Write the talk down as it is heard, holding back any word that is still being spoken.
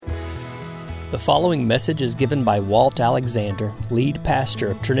The following message is given by Walt Alexander, lead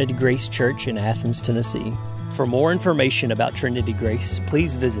pastor of Trinity Grace Church in Athens, Tennessee. For more information about Trinity Grace,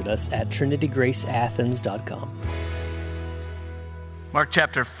 please visit us at trinitygraceathens.com. Mark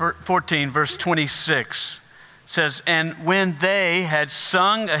chapter 14, verse 26 says, "And when they had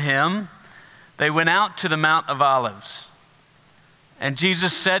sung a hymn, they went out to the Mount of Olives. And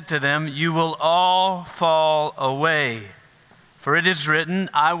Jesus said to them, 'You will all fall away. For it is written,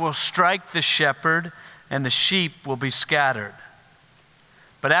 I will strike the shepherd, and the sheep will be scattered.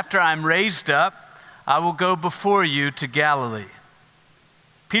 But after I am raised up, I will go before you to Galilee.'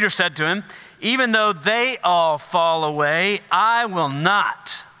 Peter said to him, 'Even though they all fall away, I will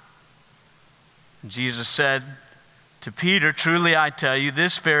not.' And Jesus said to Peter, 'Truly I tell you,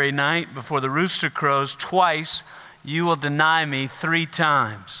 this very night, before the rooster crows twice, you will deny me 3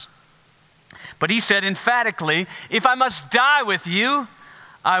 times. But he said emphatically, 'If I must die with you,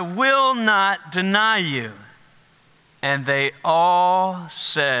 I will not deny you.' And they all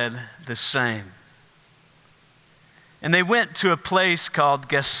said the same. And they went to a place called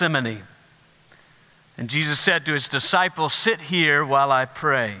Gethsemane. And Jesus said to his disciples, 'Sit here while I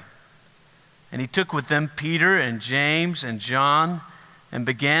pray.' And he took with them Peter and James and John and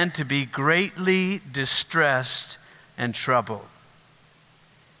began to be greatly distressed and troubled.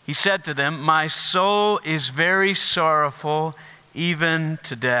 He said to them, 'My soul is very sorrowful, even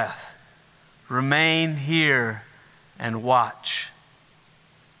to death. Remain here and watch.'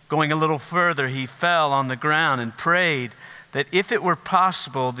 Going a little further, he fell on the ground and prayed that if it were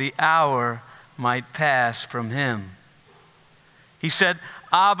possible, the hour might pass from him. He said,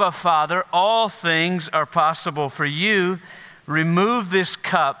 'Abba, Father, all things are possible for you. Remove this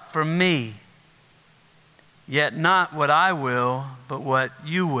cup from me. Yet not what I will, but what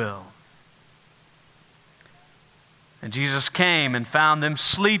you will.' And Jesus came and found them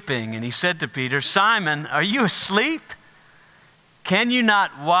sleeping, and he said to Peter, 'Simon, are you asleep? Can you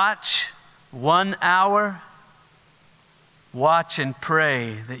not watch 1 hour? Watch and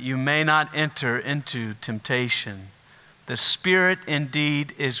pray that you may not enter into temptation. The spirit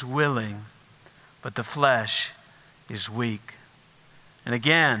indeed is willing, but the flesh is weak.' And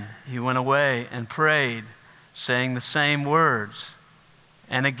again he went away and prayed, saying the same words.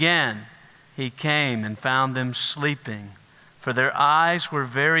 And again he came and found them sleeping, for their eyes were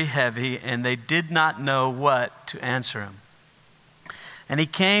very heavy, and they did not know what to answer him. And he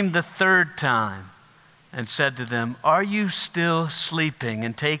came the 3rd time and said to them, 'Are you still sleeping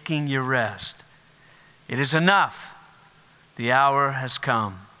and taking your rest? It is enough. The hour has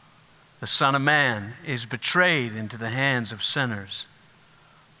come. The Son of Man is betrayed into the hands of sinners.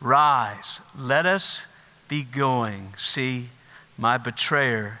 Rise, let us be going. See, my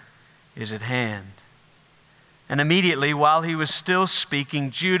betrayer is at hand.' And immediately, while he was still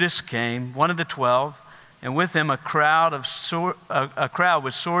speaking, Judas came, one of the 12, and with him a crowd with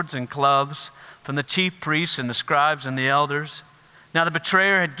swords and clubs from the chief priests and the scribes and the elders. Now the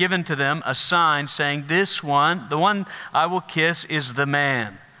betrayer had given to them a sign, saying, 'This one, the one I will kiss, is the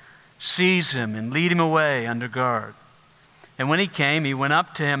man. Seize him and lead him away under guard.' And when he came, he went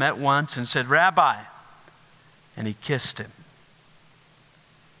up to him at once and said, 'Rabbi,' and he kissed him.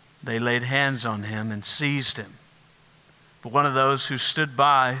 They laid hands on him and seized him. But one of those who stood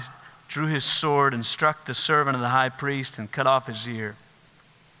by drew his sword and struck the servant of the high priest and cut off his ear.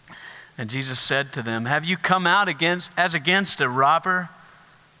 And Jesus said to them, 'Have you come out as against a robber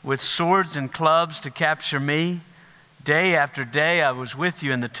with swords and clubs to capture me? Day after day I was with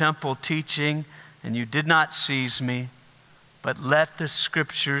you in the temple teaching, and you did not seize me. But let the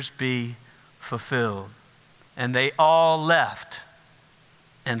scriptures be fulfilled.' And they all left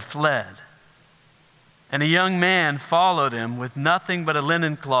and fled. And a young man followed him with nothing but a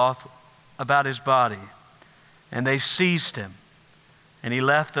linen cloth about his body. And they seized him. And he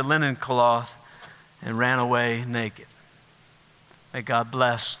left the linen cloth and ran away naked." May God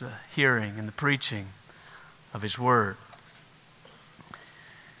bless the hearing and the preaching of his word.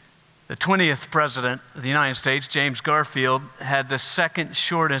 The 20th president of the United States, James Garfield, had the 2nd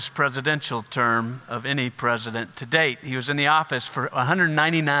shortest presidential term of any president to date. He was in the office for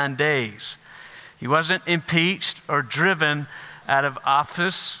 199 days. He wasn't impeached or driven out of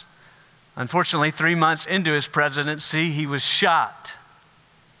office. Unfortunately, 3 months into his presidency, he was shot.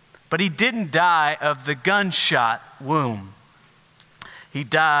 But he didn't die of the gunshot wound. He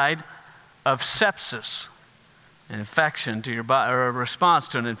died of sepsis, an infection to your body, or a response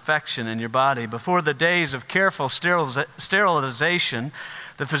to an infection in your body. Before the days of careful sterilization,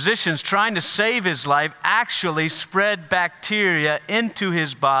 the physicians trying to save his life actually spread bacteria into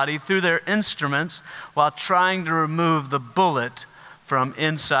his body through their instruments while trying to remove the bullet from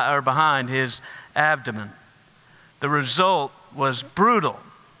inside or behind his abdomen. The result was brutal.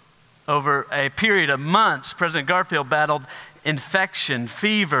 Over a period of months, President Garfield battled infection,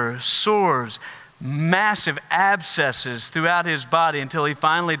 fever, sores, massive abscesses throughout his body until he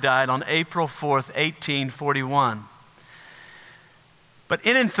finally died on April 4th, 1841. But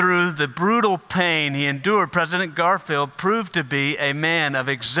in and through the brutal pain he endured, President Garfield proved to be a man of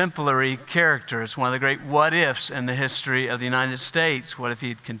exemplary character. It's one of the great what-ifs in the history of the United States. What if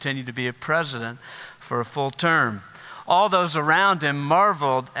he'd continued to be a president for a full term? All those around him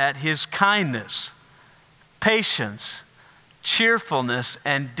marveled at his kindness, patience, cheerfulness,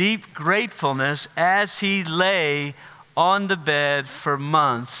 and deep gratefulness as he lay on the bed for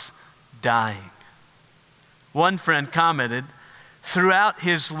months dying. One friend commented, "Throughout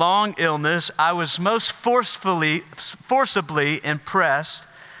his long illness, I was most forcibly impressed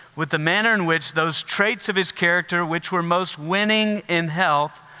with the manner in which those traits of his character which were most winning in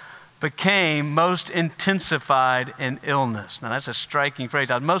health became most intensified in illness." Now that's a striking phrase.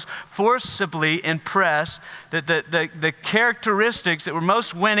 I was most forcibly impressed that the characteristics that were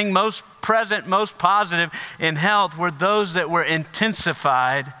most winning, most present, most positive in health were those that were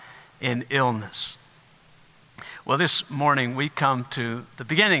intensified in illness. Well, this morning we come to the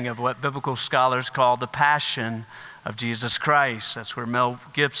beginning of what biblical scholars call the Passion of Jesus Christ. That's where Mel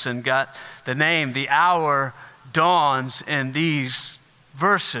Gibson got the name. The hour dawns in these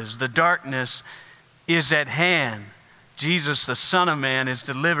verses. The darkness is at hand. Jesus, the Son of Man, is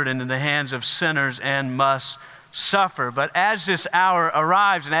delivered into the hands of sinners and must suffer. But as this hour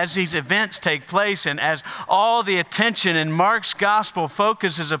arrives and as these events take place and as all the attention in Mark's gospel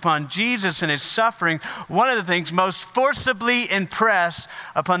focuses upon Jesus and his suffering, one of the things most forcibly impressed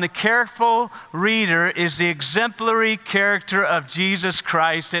upon the careful reader is the exemplary character of Jesus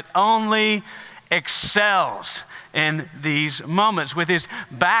Christ that only excels in these moments. With his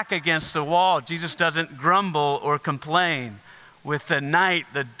back against the wall, Jesus doesn't grumble or complain. With the night,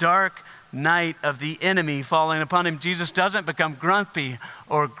 the dark night of the enemy falling upon him, Jesus doesn't become grumpy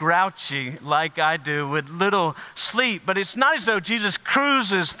or grouchy like I do with little sleep. But it's not as though Jesus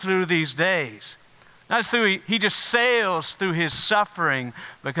cruises through these days. Not as though he just sails through his suffering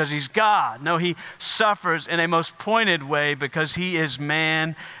because he's God. No, he suffers in a most pointed way because he is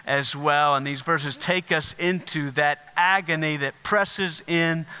man as well. And these verses take us into that agony that presses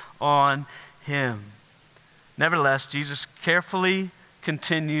in on him. Nevertheless, Jesus carefully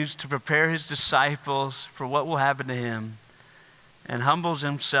continues to prepare his disciples for what will happen to him and humbles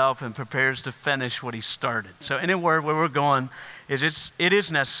himself and prepares to finish what he started. So in a word, where we're going is it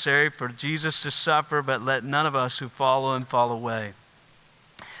is necessary for Jesus to suffer, but let none of us who follow him fall away.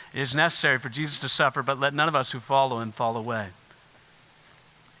 It is necessary for Jesus to suffer, but let none of us who follow him fall away.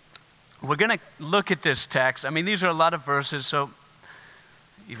 We're going to look at this text. I mean, these are a lot of verses, so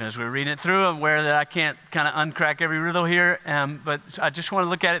even as we're reading it through, I'm aware that I can't kind of uncrack every riddle here, but I just want to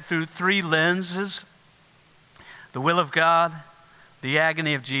look at it through three lenses: the will of God, the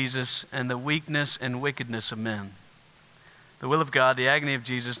agony of Jesus, and the weakness and wickedness of men. The will of God, the agony of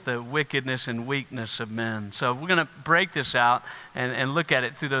Jesus, the wickedness and weakness of men. So we're going to break this out and look at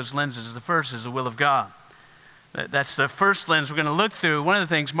it through those lenses. The first is the will of God. That's the first lens we're going to look through. One of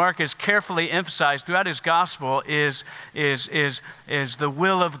the things Mark has carefully emphasized throughout his gospel is the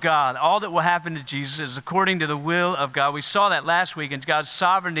will of God. All that will happen to Jesus is according to the will of God. We saw that last week in God's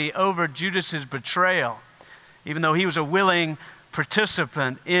sovereignty over Judas's betrayal. Even though he was a willing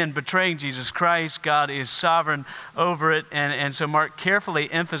participant in betraying Jesus Christ, God is sovereign over it. And so Mark carefully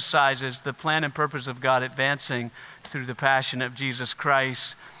emphasizes the plan and purpose of God advancing through the passion of Jesus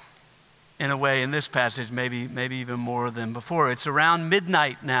Christ in a way in this passage, maybe even more than before. It's around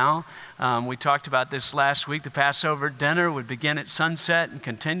midnight now. We talked about this last week. The Passover dinner would begin at sunset and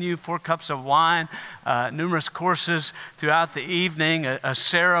continue. 4 cups of wine, numerous courses throughout the evening, a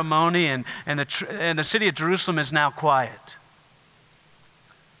ceremony, and the city of Jerusalem is now quiet.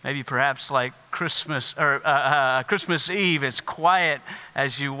 Maybe perhaps like Christmas or Christmas Eve, it's quiet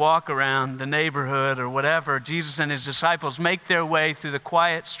as you walk around the neighborhood or whatever. Jesus and his disciples make their way through the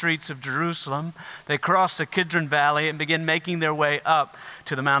quiet streets of Jerusalem. They cross the Kidron Valley and begin making their way up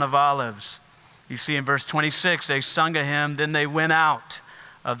to the Mount of Olives. You see in verse 26, they sung a hymn, then they went out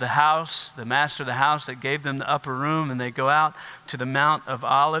of the house, the master of the house that gave them the upper room, and they go out to the Mount of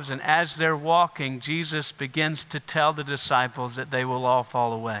Olives. And as they're walking, Jesus begins to tell the disciples that they will all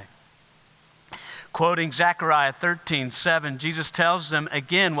fall away. Quoting Zechariah 13:7, Jesus tells them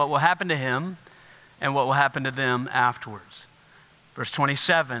again what will happen to him and what will happen to them afterwards. Verse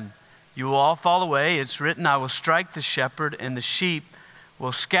 27, you will all fall away. It's written, I will strike the shepherd and the sheep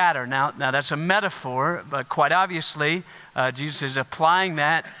will scatter. Now that's a metaphor, but quite obviously, Jesus is applying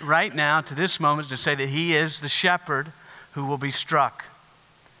that right now to this moment to say that he is the shepherd who will be struck.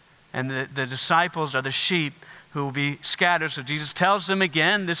 And the disciples are the sheep who will be scattered. So Jesus tells them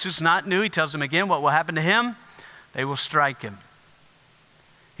again, this is not new, he tells them again what will happen to him. They will strike him.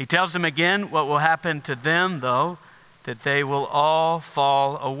 He tells them again what will happen to them, though, that they will all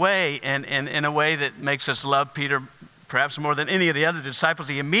fall away. And in a way that makes us love Peter perhaps more than any of the other disciples,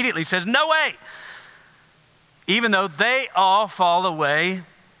 he immediately says, no way! Even though they all fall away,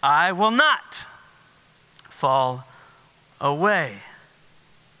 I will not fall away.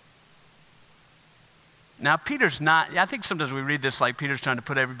 Now, Peter's not, I think sometimes we read this like Peter's trying to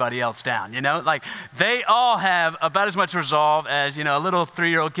put everybody else down, you know? Like, they all have about as much resolve as, a little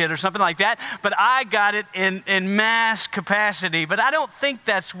 3-year-old kid or something like that, but I got it in mass capacity. But I don't think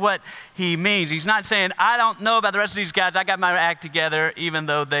that's what he means. He's not saying, I don't know about the rest of these guys, I got my act together, even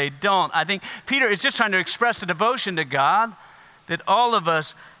though they don't. I think Peter is just trying to express a devotion to God that all of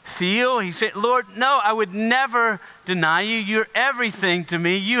us feel. He said, Lord, no, I would never deny you. You're everything to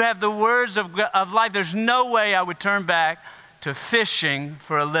me. You have the words of life. There's no way I would turn back to fishing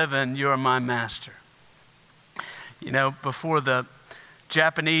for a living. You're my master. Before the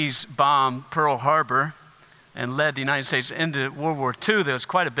Japanese bombed Pearl Harbor and led the United States into World War II, there was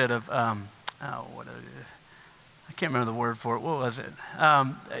quite a bit of, I can't remember the word for it. What was it?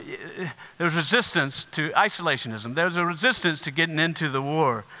 There was resistance to isolationism. There was a resistance to getting into the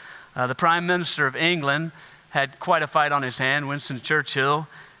war. The Prime Minister of England had quite a fight on his hand, Winston Churchill,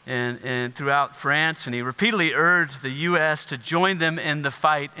 and throughout France, and he repeatedly urged the U.S. to join them in the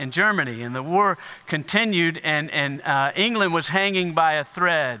fight in Germany. And the war continued, and England was hanging by a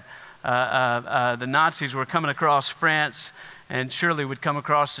thread. The Nazis were coming across France and surely would come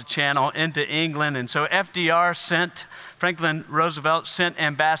across the channel into England. And so Franklin Roosevelt sent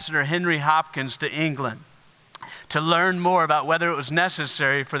Ambassador Henry Hopkins to England to learn more about whether it was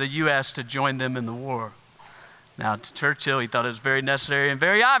necessary for the U.S. to join them in the war. Now, to Churchill, he thought it was very necessary and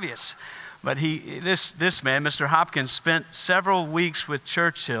very obvious. But this man, Mr. Hopkins, spent several weeks with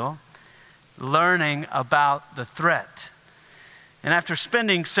Churchill learning about the threat. And after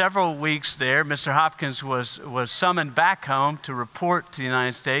spending several weeks there, Mr. Hopkins was summoned back home to report to the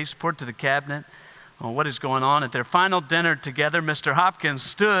United States, report to the cabinet on what is going on. At their final dinner together, Mr. Hopkins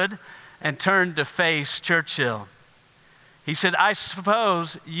stood and turned to face Churchill. He said, I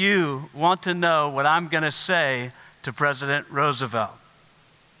suppose you want to know what I'm going to say to President Roosevelt.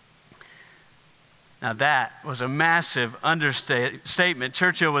 Now that was a massive understatement.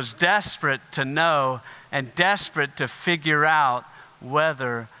 Churchill was desperate to know and desperate to figure out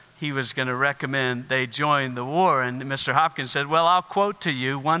whether he was going to recommend they join the war. And Mr. Hopkins said, well, I'll quote to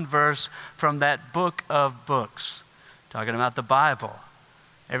you one verse from that book of books, talking about the Bible.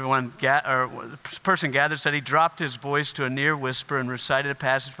 The person gathered said he dropped his voice to a near whisper and recited a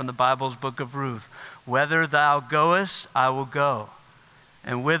passage from the Bible's book of Ruth. Whither thou goest, I will go,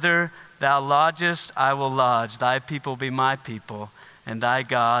 and whither thou lodgest, I will lodge. Thy people be my people, and thy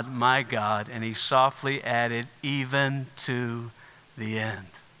God my God. And he softly added, even to the end.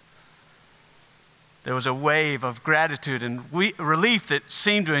 There was a wave of gratitude and relief that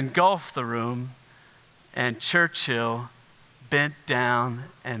seemed to engulf the room, and Churchill bent down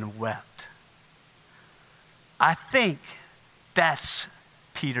and wept. I think that's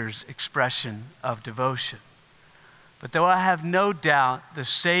Peter's expression of devotion. But though I have no doubt the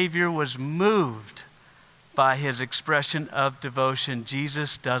Savior was moved by his expression of devotion,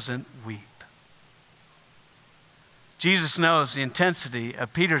 Jesus doesn't weep. Jesus knows the intensity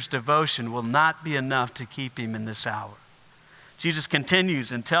of Peter's devotion will not be enough to keep him in this hour. Jesus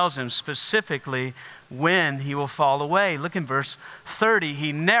continues and tells him specifically when he will fall away. Look in verse 30.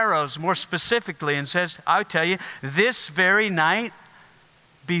 He narrows more specifically and says, I tell you, this very night,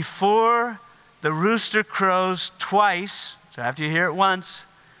 before the rooster crows twice, so after you hear it once,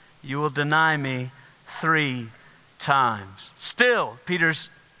 you will deny me 3 times. Still,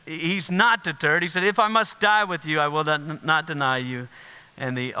 he's not deterred. He said, if I must die with you, I will not deny you.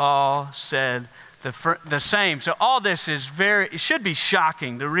 And they all said the same. So all this it should be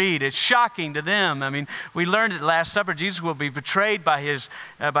shocking to read. It's shocking to them. I mean, we learned at Last Supper, Jesus will be betrayed by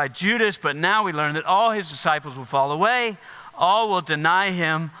Judas, but now we learn that all his disciples will fall away. All will deny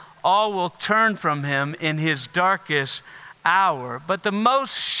him. All will turn from him in his darkest hour. But the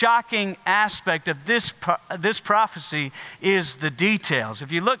most shocking aspect of this prophecy is the details.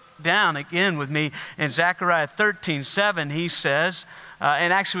 If you look down again with me in Zechariah 13:7, he says,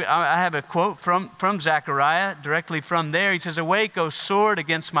 and actually I have a quote from Zechariah directly from there. He says, awake, O sword,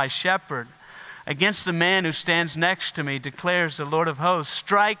 against my shepherd. against the man who stands next to me, declares the Lord of hosts.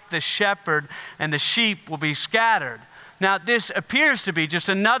 Strike the shepherd, and the sheep will be scattered. Now, this appears to be just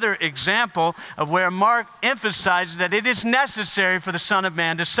another example of where Mark emphasizes that it is necessary for the Son of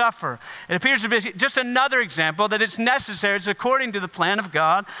Man to suffer. It appears to be just another example that it's necessary. It's according to the plan of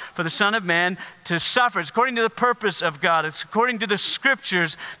God for the Son of Man to suffer. It's according to the purpose of God. It's according to the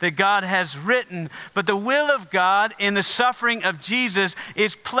scriptures that God has written. But the will of God in the suffering of Jesus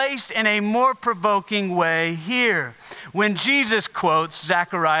is placed in a more provoking way here. When Jesus quotes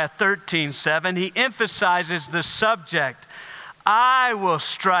Zechariah 13:7, he emphasizes the subject. I will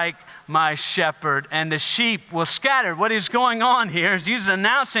strike my shepherd, and the sheep will scatter. What is going on here is Jesus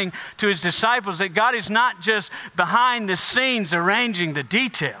announcing to his disciples that God is not just behind the scenes arranging the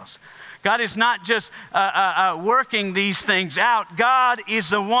details. God is not just working these things out. God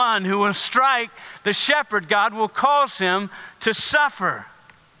is the one who will strike the shepherd. God will cause him to suffer.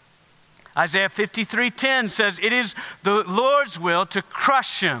 Isaiah 53:10 says, it is the Lord's will to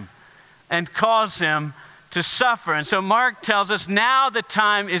crush him and cause him to suffer. And so Mark tells us now the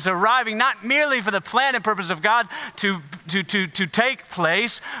time is arriving, not merely for the plan and purpose of God to take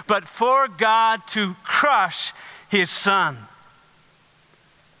place, but for God to crush his Son.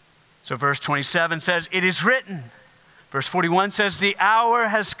 So verse 27 says, it is written. Verse 41 says, the hour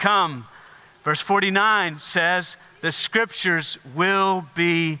has come. Verse 49 says, the scriptures will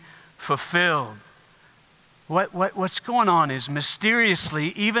be fulfilled. What's going on is mysteriously,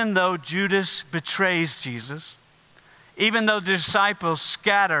 even though Judas betrays Jesus, even though the disciples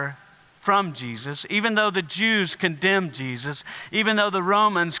scatter from Jesus, even though the Jews condemn Jesus, even though the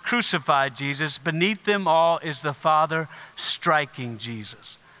Romans crucified Jesus, beneath them all is the Father striking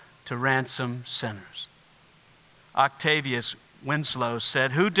Jesus to ransom sinners. Octavius Winslow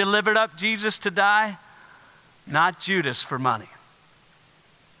said, who delivered up Jesus to die? Not Judas for money,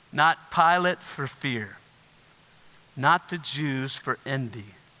 not Pilate for fear, not the Jews for envy,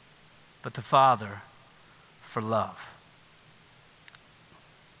 but the Father for love.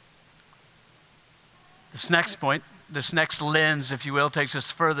 This next point, this next lens, if you will, takes us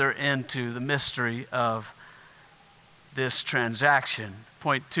further into the mystery of this transaction.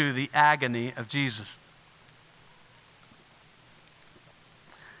 Point 2, the agony of Jesus.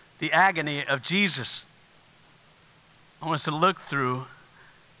 The agony of Jesus. I want us to look through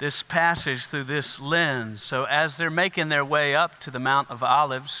this passage through this lens. So as they're making their way up to the Mount of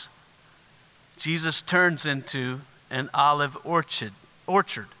Olives, Jesus turns into an olive orchard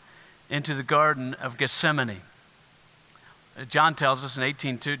into the Garden of Gethsemane. John tells us in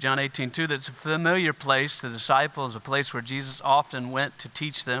John 18:2, that it's a familiar place to the disciples, a place where Jesus often went to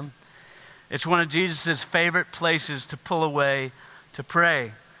teach them. It's one of Jesus' favorite places to pull away to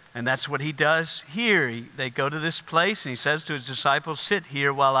pray. And that's what he does here. They go to this place and he says to his disciples, sit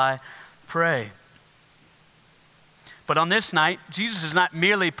here while I pray. But on this night, Jesus is not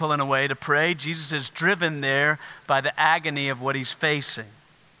merely pulling away to pray. Jesus is driven there by the agony of what he's facing.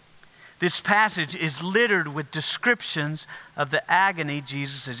 This passage is littered with descriptions of the agony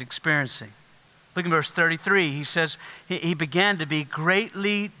Jesus is experiencing. Look at verse 33. He says, he began to be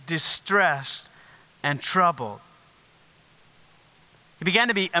greatly distressed and troubled. He began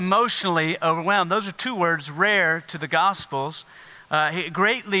to be emotionally overwhelmed. Those are two words rare to the Gospels.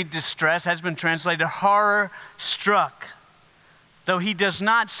 Greatly distressed has been translated horror-struck. Though he does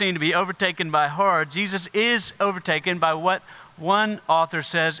not seem to be overtaken by horror, Jesus is overtaken by what one author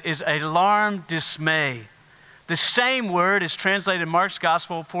says is alarmed dismay. The same word is translated in Mark's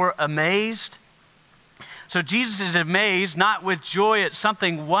Gospel for amazed. So Jesus is amazed, not with joy at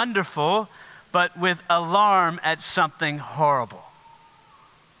something wonderful, but with alarm at something horrible.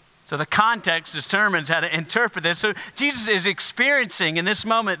 So the context determines how to interpret this. So Jesus is experiencing in this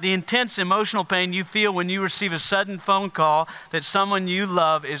moment the intense emotional pain you feel when you receive a sudden phone call that someone you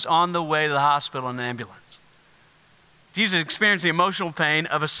love is on the way to the hospital in an ambulance. Jesus is experiencing the emotional pain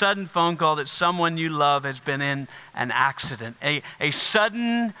of a sudden phone call that someone you love has been in an accident. A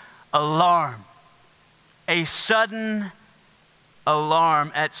sudden alarm. A sudden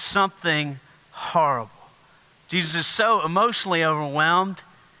alarm at something horrible. Jesus is so emotionally overwhelmed.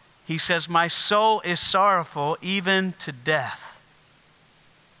 He says, my soul is sorrowful even to death.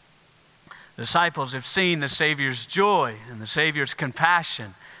 The disciples have seen the Savior's joy and the Savior's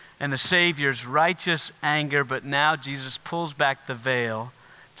compassion and the Savior's righteous anger, but now Jesus pulls back the veil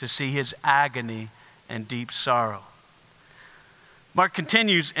to see his agony and deep sorrow. Mark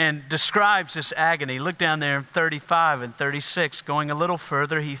continues and describes this agony. Look down there in 35 and 36. Going a little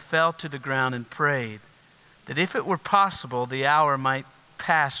further, he fell to the ground and prayed that if it were possible, the hour might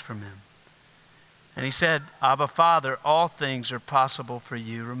pass from him. And he said, Abba, Father, all things are possible for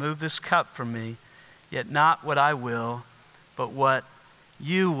you. Remove this cup from me, yet not what I will, but what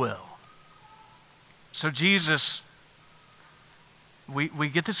you will. So Jesus, we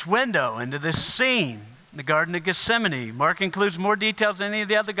get this window into this scene in the Garden of Gethsemane. Mark includes more details than any of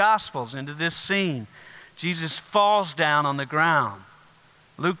the other Gospels into this scene. Jesus falls down on the ground.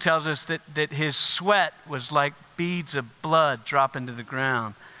 Luke tells us that his sweat was like beads of blood dropping to the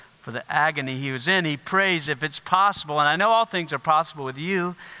ground for the agony he was in. He prays, if it's possible, and I know all things are possible with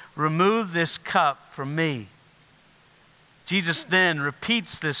you, remove this cup from me. Jesus then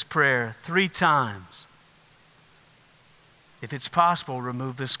repeats this prayer 3 times. If it's possible,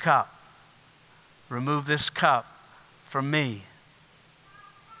 remove this cup. Remove this cup from me.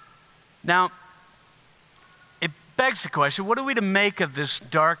 Now, it begs the question, what are we to make of this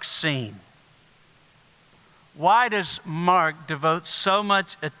dark scene? Why does Mark devote so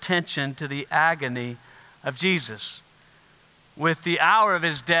much attention to the agony of Jesus? With the hour of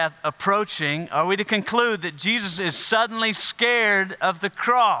his death approaching, are we to conclude that Jesus is suddenly scared of the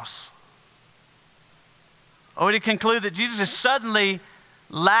cross? Are we to conclude that Jesus is suddenly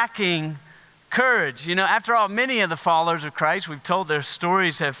lacking courage? You know, after all, many of the followers of Christ, we've told their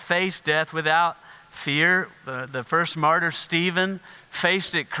stories, have faced death without fear. The first martyr, Stephen,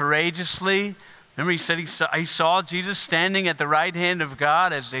 faced it courageously. Remember, he said he saw Jesus standing at the right hand of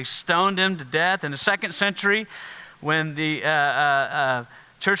God as they stoned him to death. In the 2nd century, when the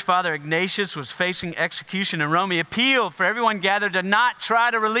church father Ignatius was facing execution in Rome, he appealed for everyone gathered to not try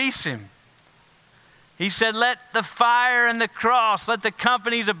to release him. He said, let the fire and the cross, let the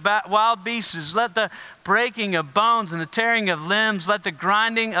companies of wild beasts, let the breaking of bones and the tearing of limbs, let the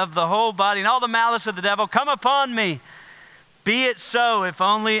grinding of the whole body and all the malice of the devil come upon me. Be it so, if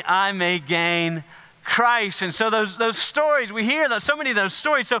only I may gain Christ. And so those stories, we hear so many of those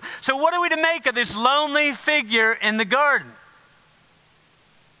stories. So what are we to make of this lonely figure in the garden?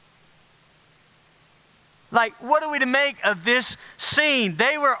 Like, what are we to make of this scene?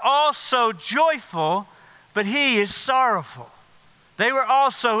 They were all so joyful, but he is sorrowful. They were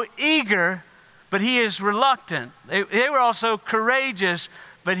also eager, but he is reluctant. They were also courageous,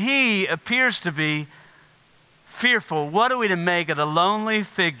 but he appears to be fearful. What are we to make of the lonely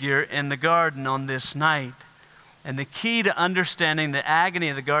figure in the garden on this night? And the key to understanding the agony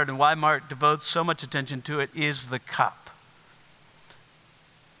of the garden, why Mark devotes so much attention to it, is the cup.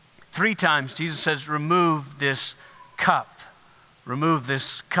 3 times Jesus says, remove this cup. Remove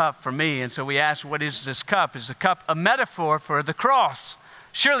this cup from me. And so we ask, what is this cup? Is the cup a metaphor for the cross?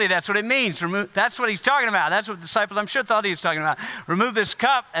 Surely that's what it means. That's what he's talking about. That's what the disciples, I'm sure, thought he was talking about. Remove this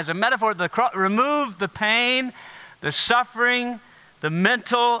cup as a metaphor of the cross. Remove the pain, the suffering, the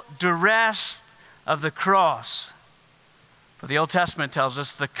mental duress of the cross. But the Old Testament tells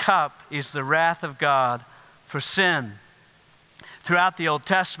us the cup is the wrath of God for sin. Throughout the Old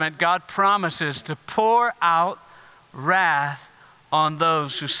Testament, God promises to pour out wrath on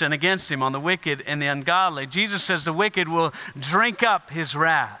those who sin against him, on the wicked and the ungodly. Jesus says the wicked will drink up his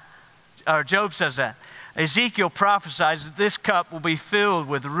wrath. Or Job says that. Ezekiel prophesies that this cup will be filled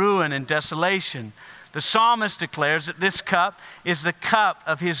with ruin and desolation. The psalmist declares that this cup is the cup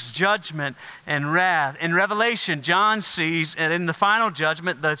of his judgment and wrath. In Revelation, John sees, and in the final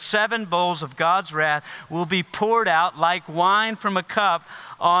judgment, the 7 bowls of God's wrath will be poured out like wine from a cup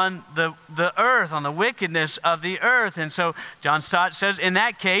on the earth, on the wickedness of the earth. And so John Stott says, in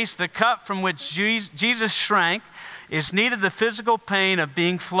that case, the cup from which Jesus shrank is neither the physical pain of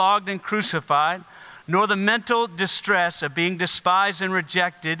being flogged and crucified, nor the mental distress of being despised and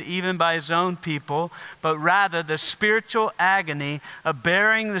rejected even by his own people, but rather the spiritual agony of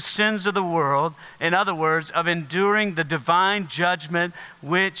bearing the sins of the world, in other words, of enduring the divine judgment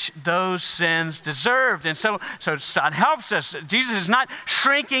which those sins deserved. And so it helps us. Jesus is not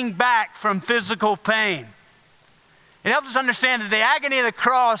shrinking back from physical pain. It helps us understand that the agony of the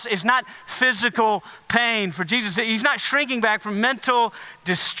cross is not physical pain for Jesus. He's not shrinking back from mental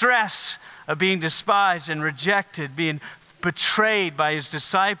distress of being despised and rejected, being betrayed by his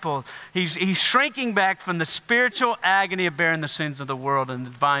disciples. He's shrinking back from the spiritual agony of bearing the sins of the world and the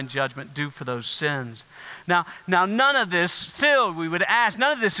divine judgment due for those sins. Now none of this, still we would ask,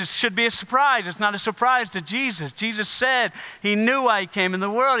 none of this should be a surprise. It's not a surprise to Jesus. Jesus said he knew why he came in the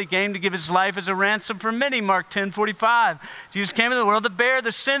world. He came to give his life as a ransom for many, Mark 10:45. Jesus came in the world to bear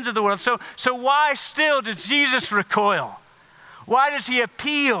the sins of the world. So why still does Jesus recoil? Why does he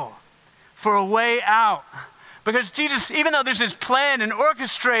appeal for a way out? Because Jesus, even though this is planned and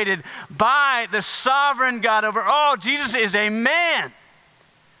orchestrated by the sovereign God over all, Jesus is a man.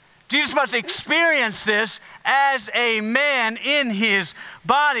 Jesus must experience this as a man in his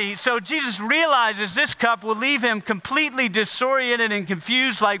body. So Jesus realizes this cup will leave him completely disoriented and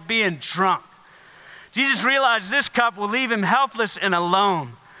confused, like being drunk. Jesus realizes this cup will leave him helpless and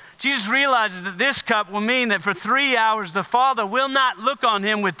alone. Jesus realizes that this cup will mean that for 3 hours the Father will not look on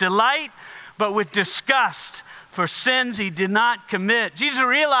him with delight, but with disgust for sins he did not commit. Jesus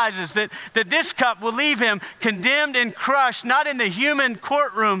realizes that this cup will leave him condemned and crushed, not in the human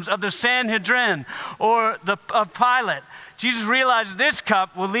courtrooms of the Sanhedrin or of Pilate. Jesus realizes this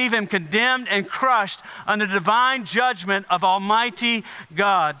cup will leave him condemned and crushed under the divine judgment of Almighty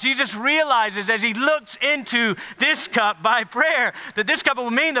God. Jesus realizes as he looks into this cup by prayer that this cup will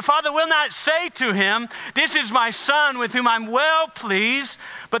mean the Father will not say to him, "This is my Son with whom I'm well pleased,"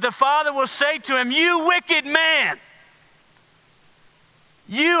 but the Father will say to him, "You wicked man,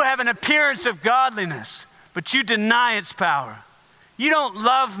 you have an appearance of godliness, but you deny its power. You don't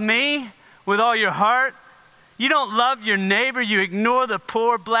love me with all your heart. You don't love your neighbor. You ignore the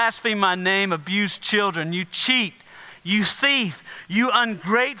poor, blaspheme my name, abuse children. You cheat. You thief. You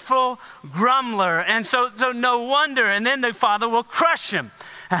ungrateful grumbler." And so no wonder. And then the Father will crush him.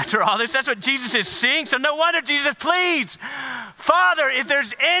 After all this, that's what Jesus is seeing. So no wonder Jesus pleads, "Father, if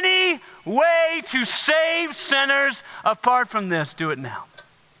there's any way to save sinners apart from this, do it now."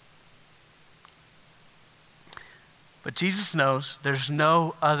 But Jesus knows there's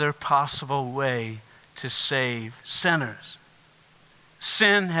no other possible way to save sinners.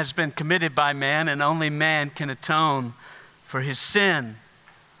 Sin has been committed by man, and only man can atone for his sin.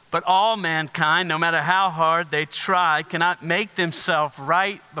 But all mankind, no matter how hard they try, cannot make themselves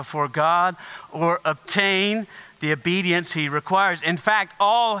right before God or obtain the obedience he requires. In fact,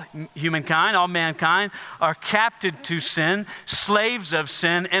 all humankind, all mankind, are captive to sin, slaves of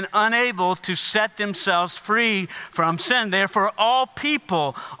sin, and unable to set themselves free from sin. Therefore, all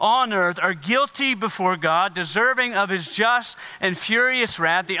people on earth are guilty before God, deserving of his just and furious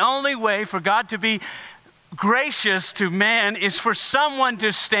wrath. The only way for God to be gracious to man is for someone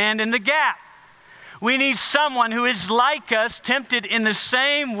to stand in the gap. We need someone who is like us, tempted in the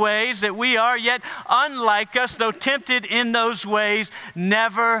same ways that we are, yet unlike us, though tempted in those ways,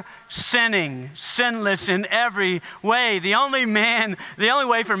 never sinning, sinless in every way. The only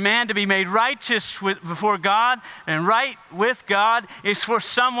way for man to be made righteous before God and right with God is for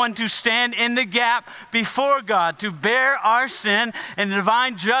someone to stand in the gap before God, to bear our sin and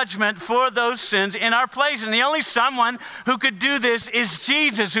divine judgment for those sins in our place. And the only someone who could do this is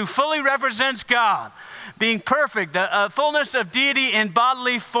Jesus, who fully represents God, being perfect, the fullness of deity in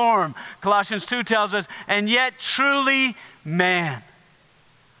bodily form, Colossians 2 tells us, and yet truly man,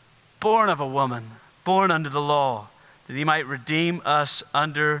 born of a woman, born under the law, that he might redeem us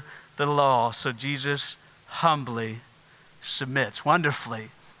under the law. So Jesus humbly submits. Wonderfully,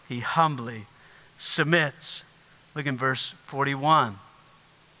 he humbly submits. Look in verse 41.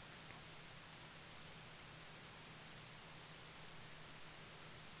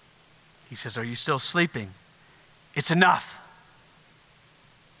 He says, "Are you still sleeping? It's enough.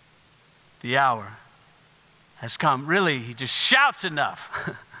 The hour has come." Really, he just shouts enough.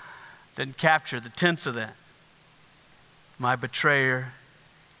 Doesn't capture the tense of that. My betrayer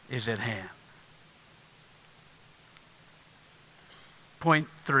is at hand. Point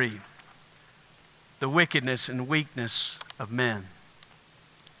 3, the wickedness and weakness of men.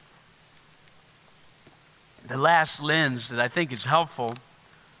 The last lens that I think is helpful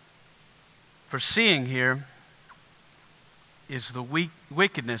for seeing here is the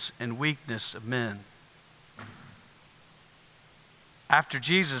wickedness and weakness of men. After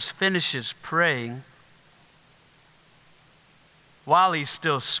Jesus finishes praying, while he's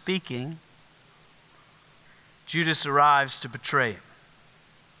still speaking, Judas arrives to betray him.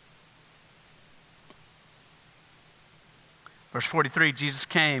 Verse 43, Jesus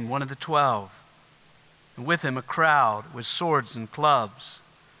came, one of the 12, and with him a crowd with swords and clubs,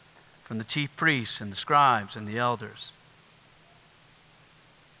 from the chief priests and the scribes and the elders.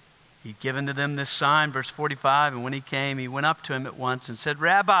 He'd given to them this sign, verse 45, and when he came, he went up to him at once and said,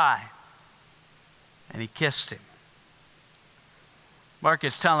 "Rabbi," and he kissed him. Mark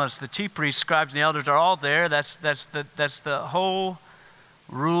is telling us the chief priests, scribes, and the elders are all there. That's the whole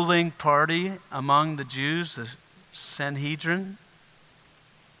ruling party among the Jews, the Sanhedrin.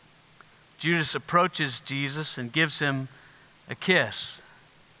 Judas approaches Jesus and gives him a kiss.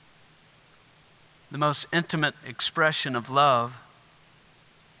 The most intimate expression of love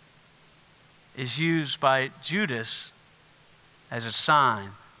is used by Judas as a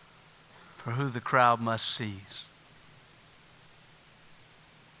sign for who the crowd must seize.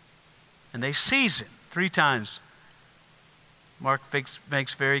 And they seize him 3 times. Mark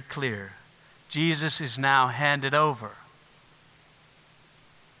makes very clear. Jesus is now handed over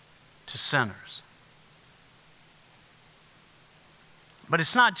to sinners. But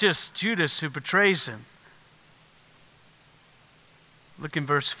it's not just Judas who betrays him. Look in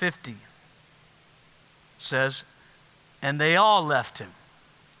verse 50. It says, and they all left him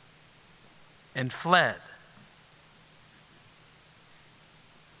and fled.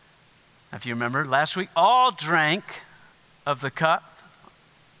 If you remember, last week, all drank of the cup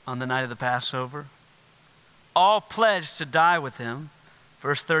on the night of the Passover. All pledged to die with him.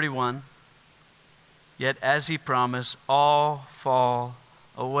 Verse 31, yet as he promised, all fall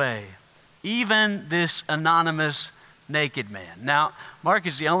away. Even this anonymous naked man. Now, Mark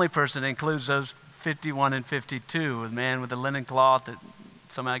is the only person that includes those 51 and 52, the man with the linen cloth that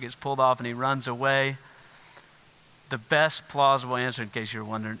somehow gets pulled off and he runs away. The best plausible answer, in case you're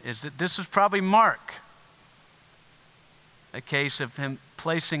wondering, is that this was probably Mark. A case of him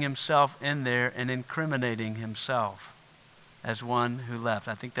placing himself in there and incriminating himself as one who left.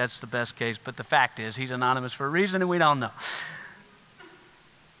 I think that's the best case, but the fact is he's anonymous for a reason and we don't know.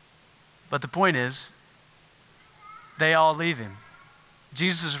 But the point is, they all leave him.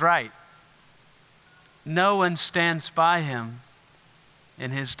 Jesus is right. No one stands by him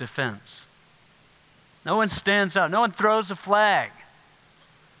in his defense. No one stands up. No one throws a flag.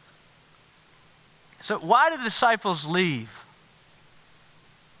 So why did the disciples leave?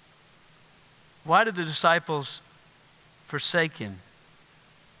 Why did the disciples forsake him?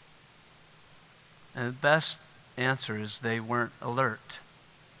 And the best answer is they weren't alert.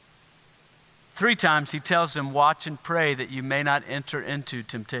 3 times he tells them, watch and pray that you may not enter into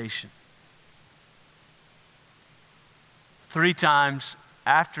temptation. 3 times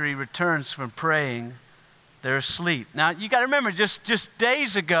after he returns from praying, they're asleep. Now, you got to remember, just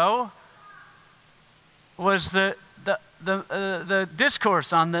days ago was the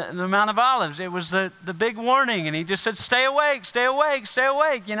discourse on the Mount of Olives. It was the big warning, and he just said, stay awake, stay awake, stay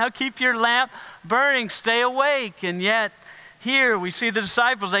awake. You know, keep your lamp burning, stay awake. And yet, here we see the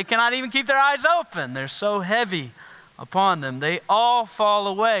disciples, they cannot even keep their eyes open. They're so heavy upon them. They all fall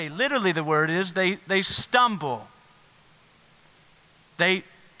away. Literally, the word is they stumble. They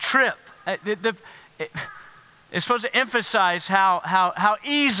trip. It's supposed to emphasize how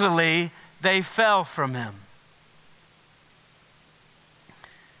easily they fell from him.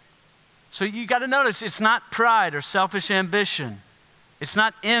 So you got to notice, it's not pride or selfish ambition. It's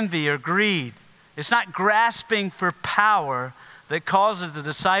not envy or greed. It's not grasping for power that causes the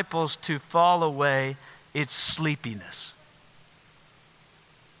disciples to fall away. It's sleepiness.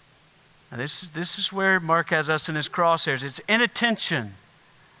 Now this is where Mark has us in his crosshairs. It's inattention,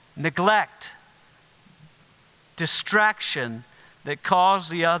 neglect, distraction that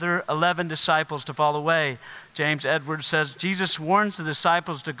caused the other 11 disciples to fall away. James Edwards says, Jesus warns the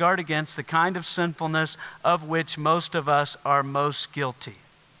disciples to guard against the kind of sinfulness of which most of us are most guilty.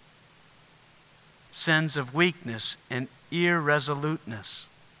 Sins of weakness and irresoluteness,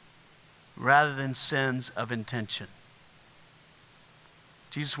 rather than sins of intention.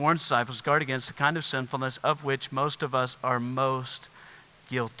 Jesus warns disciples to guard against the kind of sinfulness of which most of us are most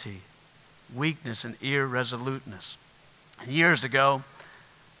guilty. Weakness and irresoluteness. Years ago,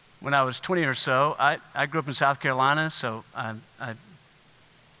 when I was 20 or so, I grew up in South Carolina, so I've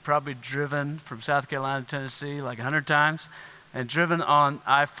probably driven from South Carolina to Tennessee like 100 times, and driven on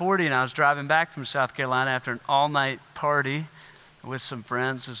I-40, and I was driving back from South Carolina after an all-night party with some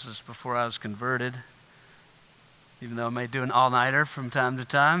friends. This is before I was converted, even though I may do an all-nighter from time to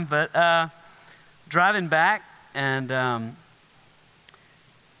time. But driving back, and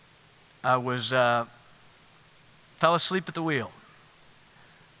I fell asleep at the wheel.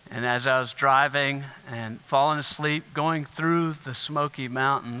 And as I was driving and falling asleep, going through the Smoky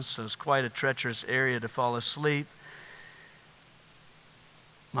Mountains, so it's quite a treacherous area to fall asleep,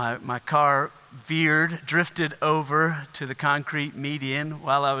 my car drifted over to the concrete median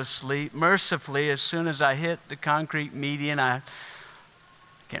while I was asleep. Mercifully, as soon as I hit the concrete median, I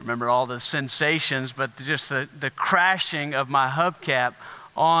can't remember all the sensations, but just the crashing of my hubcap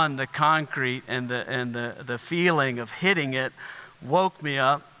on the concrete and the feeling of hitting it woke me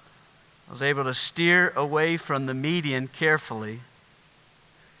up. I was able to steer away from the median carefully,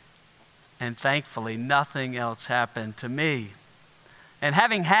 and thankfully nothing else happened to me. And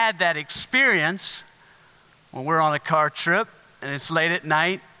having had that experience, when we're on a car trip and it's late at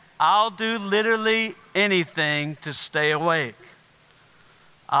night, I'll do literally anything to stay awake.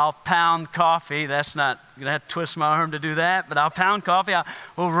 I'll pound coffee. That's not going to have to twist my arm to do that, but I'll pound coffee.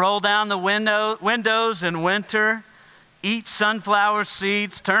 We'll roll down the windows in winter, eat sunflower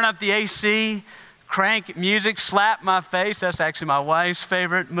seeds, turn up the AC, crank music, slap my face. That's actually my wife's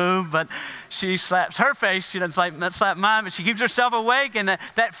favorite move, but she slaps her face. She doesn't slap mine, but she keeps herself awake. And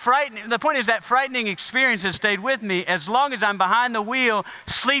the point is that frightening experience has stayed with me. As long as I'm behind the wheel,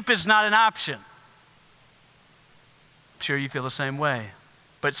 sleep is not an option. I'm sure you feel the same way.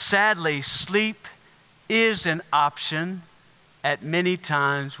 But sadly, sleep is an option at many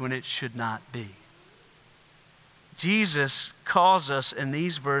times when it should not be. Jesus calls us in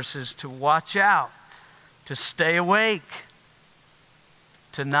these verses to watch out, to stay awake,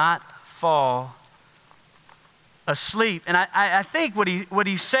 to not fall asleep. And I think what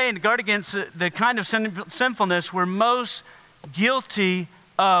he's saying to guard against the kind of sinfulness we're most guilty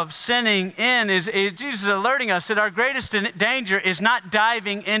of sinning in is Jesus is alerting us that our greatest danger is not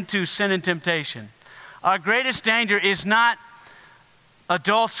diving into sin and temptation. Our greatest danger is not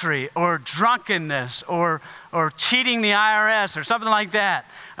adultery or drunkenness or cheating the IRS or something like that.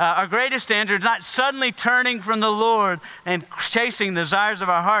 Our greatest danger is not suddenly turning from the Lord and chasing the desires of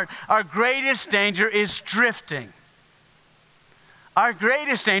our heart. Our greatest danger is drifting. Our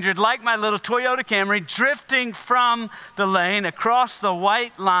greatest danger, like my little Toyota Camry, drifting from the lane across the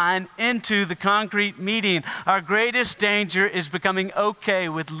white line into the concrete median. Our greatest danger is becoming okay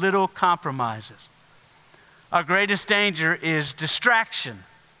with little compromises. Our greatest danger is distraction.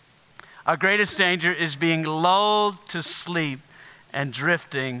 Our greatest danger is being lulled to sleep and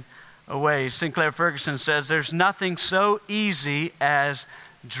drifting away. Sinclair Ferguson says there's nothing so easy as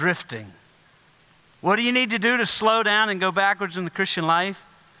drifting. What do you need to do to slow down and go backwards in the Christian life?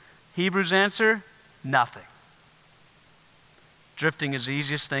 Hebrews answer, nothing. Drifting is the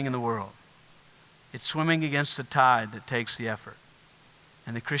easiest thing in the world. It's swimming against the tide that takes the effort.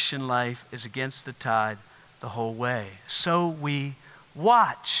 And the Christian life is against the tide the whole way. So we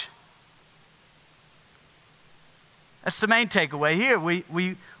watch. That's the main takeaway here.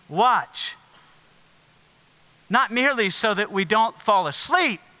 We watch. Not merely so that we don't fall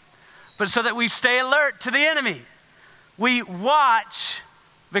asleep, but so that we stay alert to the enemy. We watch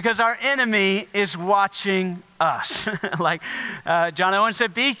because our enemy is watching us. Like John Owen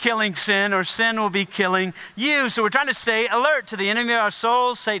said, be killing sin or sin will be killing you. So we're trying to stay alert to the enemy of our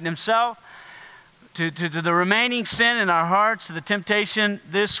souls, Satan himself, to the remaining sin in our hearts, to the temptation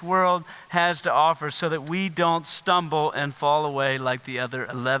this world has to offer, so that we don't stumble and fall away like the other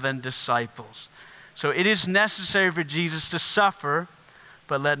 11 disciples. So it is necessary for Jesus to suffer,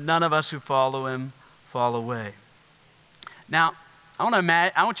 but let none of us who follow him fall away. Now,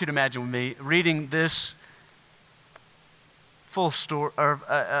 I want you to imagine with me reading this full story,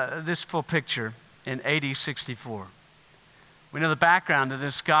 or this full picture in AD 64. We know the background of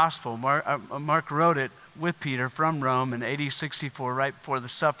this gospel. Mark wrote it with Peter from Rome in AD 64, right before the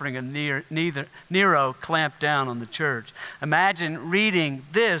suffering of Nero clamped down on the church. Imagine reading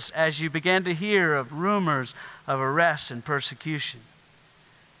this as you began to hear of rumors of arrests and persecution.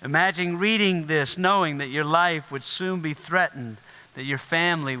 Imagine reading this knowing that your life would soon be threatened, that your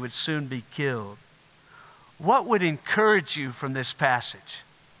family would soon be killed. What would encourage you from this passage?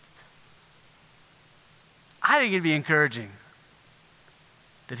 I think it'd be encouraging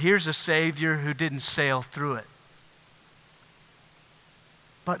that here's a Savior who didn't sail through it,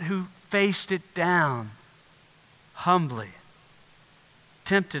 but who faced it down humbly,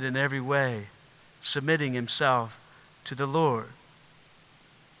 tempted in every way, submitting himself to the Lord.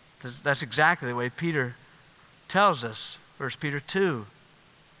 That's exactly the way Peter tells us, 1 Peter 2.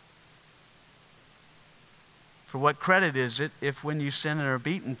 For what credit is it if when you sin and are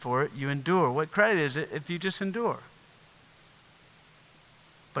beaten for it, you endure? What credit is it if you just endure?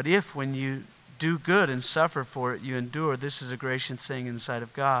 But if when you do good and suffer for it, you endure, this is a gracious thing in the sight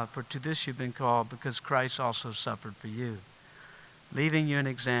of God. For to this you've been called, because Christ also suffered for you, leaving you an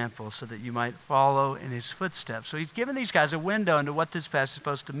example so that you might follow in his footsteps. So he's given these guys a window into what this passage is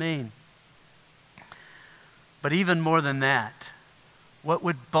supposed to mean. But even more than that, what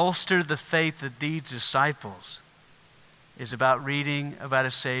would bolster the faith of these disciples is about reading about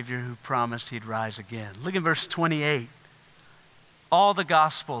a Savior who promised he'd rise again. Look at verse 28. All the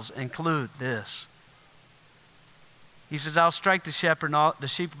Gospels include this. He says, I'll strike the shepherd and all the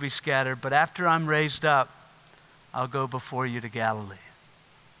sheep will be scattered, but after I'm raised up, I'll go before you to Galilee.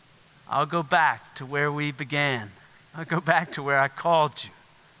 I'll go back to where we began. I'll go back to where I called you.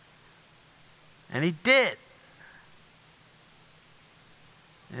 And he did.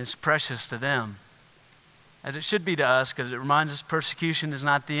 And it's precious to them, as it should be to us, because it reminds us persecution is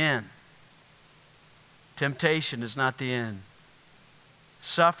not the end. Temptation is not the end.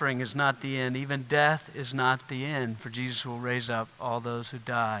 Suffering is not the end. Even death is not the end, for Jesus will raise up all those who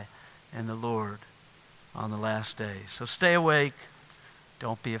die in the Lord on the last day. So stay awake.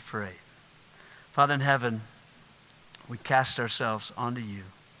 Don't be afraid. Father in heaven, we cast ourselves onto you,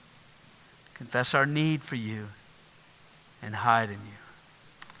 confess our need for you, and hide in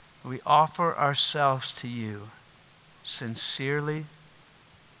you. We offer ourselves to you sincerely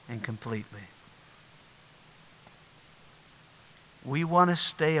and completely. We want to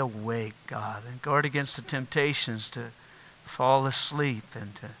stay awake, God, and guard against the temptations to fall asleep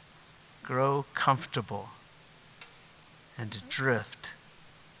and to grow comfortable and to drift,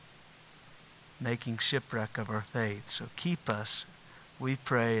 making shipwreck of our faith. So keep us, we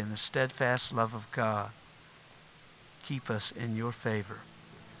pray, in the steadfast love of God. Keep us in your favor.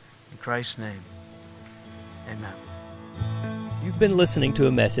 In Christ's name, amen. You've been listening to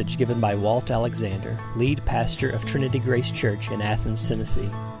a message given by Walt Alexander, lead pastor of Trinity Grace Church in Athens, Tennessee.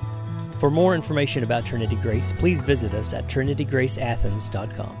 For more information about Trinity Grace, please visit us at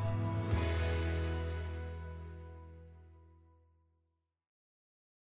trinitygraceathens.com.